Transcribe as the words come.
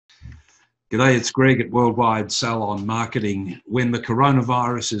G'day, it's Greg at Worldwide Salon Marketing. When the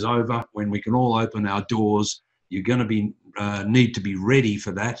coronavirus is over, when we can all open our doors, you're going to need to be ready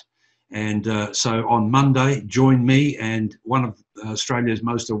for that. And so on Monday, join me and one of Australia's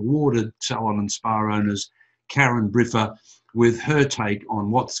most awarded salon and spa owners, Karen Briffa, with her take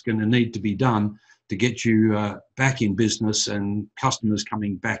on what's going to need to be done to get you back in business and customers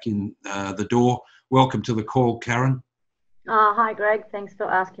coming back in the door. Welcome to the call, Karen. Hi, Greg. Thanks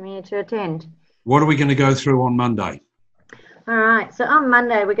for asking me to attend. What are we going to go through on Monday? All right. So on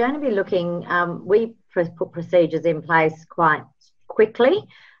Monday, we're going to be looking, we put procedures in place quite quickly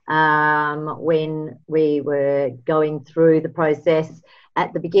when we were going through the process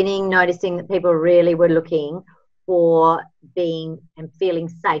at the beginning, noticing that people really were looking for being and feeling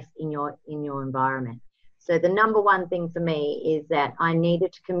safe in your environment. So the number one thing for me is that I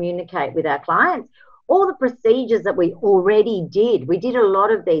needed to communicate with our clients all the procedures that we already did. We did a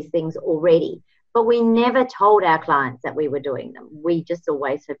lot of these things already, but we never told our clients that we were doing them. We just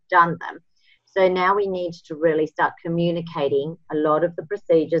always have done them. So now we need to really start communicating a lot of the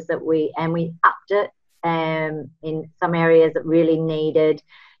procedures that we upped it in some areas that really needed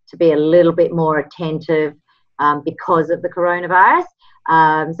to be a little bit more attentive because of the coronavirus.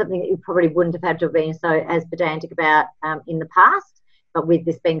 Something that you probably wouldn't have had to have been so as pedantic about in the past, but with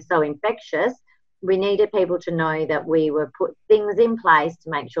this being so infectious, we needed people to know that we were put things in place to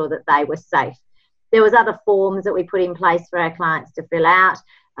make sure that they were safe. There was other forms that we put in place for our clients to fill out.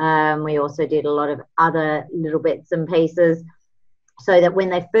 We also did a lot of other little bits and pieces so that when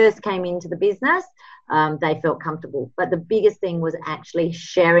they first came into the business, they felt comfortable. But the biggest thing was actually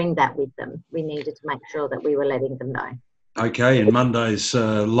sharing that with them. We needed to make sure that we were letting them know. Okay, in Monday's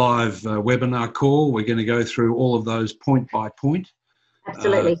live webinar call, we're going to go through all of those point by point.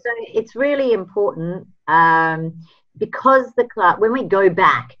 Absolutely. So it's really important because when we go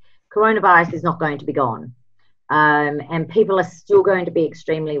back, coronavirus is not going to be gone. And people are still going to be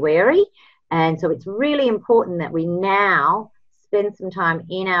extremely wary. And so it's really important that we now spend some time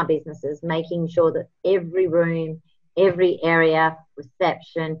in our businesses making sure that every room, every area,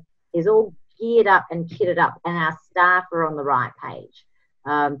 reception is all geared up and kitted up and our staff are on the right page,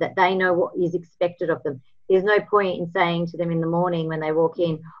 that they know what is expected of them. There's no point in saying to them in the morning when they walk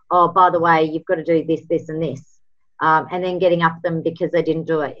in, oh, by the way, you've got to do this, this, and this, and then getting up them because they didn't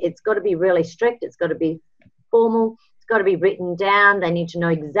do it. It's got to be really strict. It's got to be formal. It's got to be written down. They need to know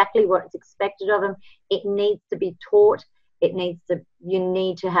exactly what's expected of them. It needs to be taught. You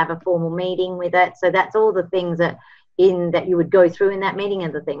need to have a formal meeting with it. So that's all the things that you would go through in that meeting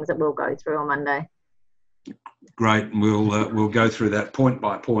and the things that we'll go through on Monday. Great. We'll go through that point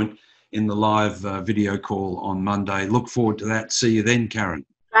by point in the live video call on Monday. Look forward to that. See you then, Karen.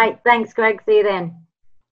 Great. Thanks, Greg. See you then.